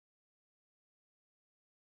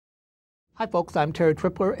Hi folks, I'm Terry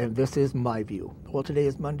Tripler and this is My View. Well, today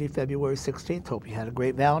is Monday, February 16th. Hope you had a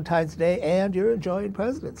great Valentine's Day and you're enjoying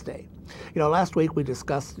President's Day. You know, last week we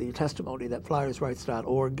discussed the testimony that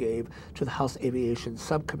flyersrights.org gave to the House Aviation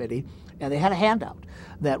Subcommittee, and they had a handout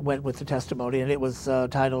that went with the testimony, and it was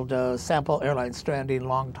titled Sample Airline Stranding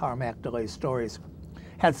Long Tarmac Delay Stories.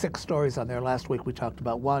 Had 6 stories on there. Last week we talked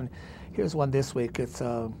about one. Here's one this week. It's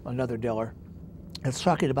another Diller. It's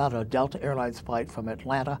talking about a Delta Airlines flight from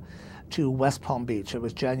Atlanta to West Palm Beach. It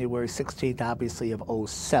was January 16th, obviously, of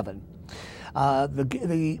 '07.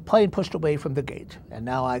 The plane pushed away from the gate, and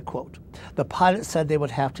now I quote, "The pilot said they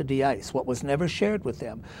would have to de-ice. What was never shared with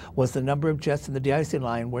them was the number of jets in the de-icing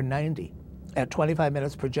line were 90. At 25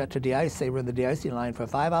 minutes per jet to de-ice, they were in the de-icing line for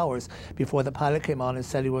 5 hours before the pilot came on and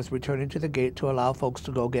said he was returning to the gate to allow folks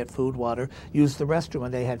to go get food, water, use the restroom,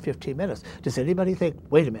 and they had 15 minutes. Does anybody think,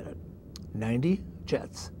 wait a minute, 90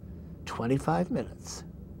 jets, 25 minutes?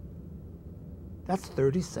 That's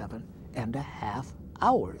 37 and a half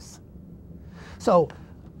hours. So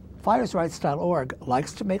flyersrights.org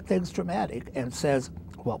likes to make things dramatic and says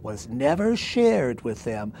what was never shared with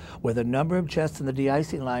them were the number of jets in the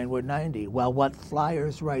de-icing line were 90. Well, what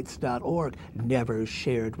flyersrights.org never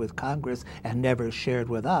shared with Congress and never shared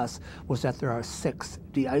with us was that there are 6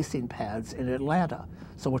 de-icing pads in Atlanta.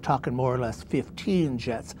 So we're talking more or less 15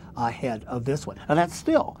 jets ahead of this one. Now that's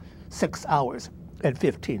still 6 hours and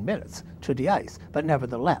 15 minutes to de-ice, but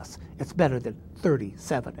nevertheless, it's better than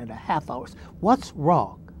 37 and a half hours. What's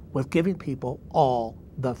wrong with giving people all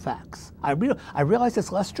the facts? I realize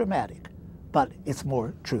it's less dramatic, but it's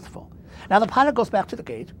more truthful. Now the pilot goes back to the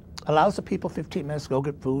gate, allows the people 15 minutes to go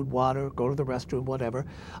get food, water, go to the restroom, whatever.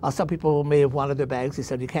 Some people may have wanted their bags. He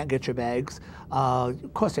said, you can't get your bags.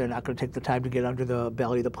 Of course, they're not going to take the time to get under the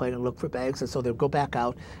belly of the plane and look for bags, and so they'll go back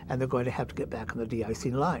out, and they're going to have to get back on the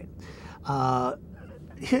de-icing line.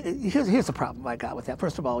 Here's the problem I got with that.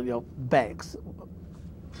 First of all, you know, bags.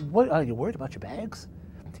 What, are you worried about your bags?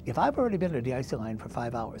 If I've already been in a de-icing line for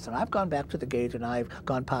 5 hours and I've gone back to the gate and I've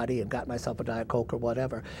gone potty and got myself a Diet Coke or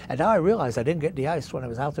whatever, and now I realize I didn't get de-iced when I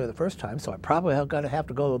was out there the first time, so I probably going to have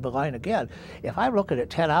to go to the line again. If I'm looking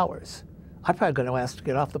at 10 hours, I'm probably going to ask to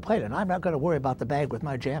get off the plane, and I'm not going to worry about the bag with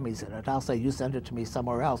my jammies in it. I'll say, you send it to me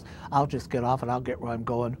somewhere else. I'll just get off and I'll get where I'm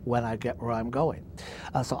going when I get where I'm going.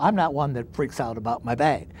 So I'm not one that freaks out about my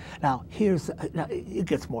bag. Now, now, it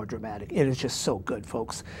gets more dramatic. It is just so good,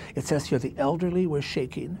 folks. It says here, the elderly were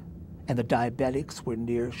shaking and the diabetics were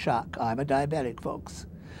near shock. I'm a diabetic, folks.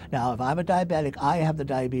 Now, if I'm a diabetic, I have the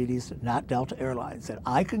diabetes, not Delta Airlines, and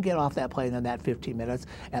I can get off that plane in that 15 minutes,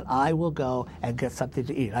 and I will go and get something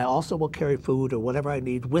to eat. I also will carry food or whatever I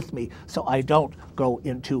need with me so I don't go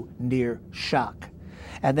into near shock.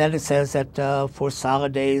 And then it says that for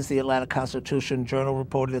solid days, the Atlanta Constitution Journal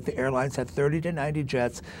reported that the airlines had 30 to 90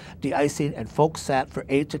 jets de-icing, and folks sat for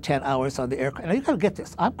 8 to 10 hours on the aircraft. Now, you got to get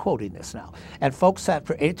this. I'm quoting this now. And folks sat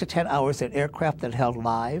for 8 to 10 hours in aircraft that held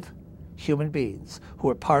live human beings who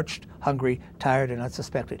were parched, hungry, tired, and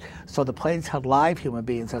unsuspected. So the planes held live human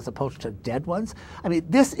beings as opposed to dead ones. I mean,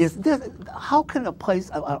 how can a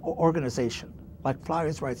place, an organization like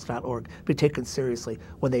flyersrights.org be taken seriously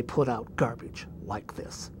when they put out garbage like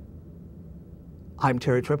this? I'm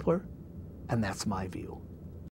Terry Tripler, and that's my view.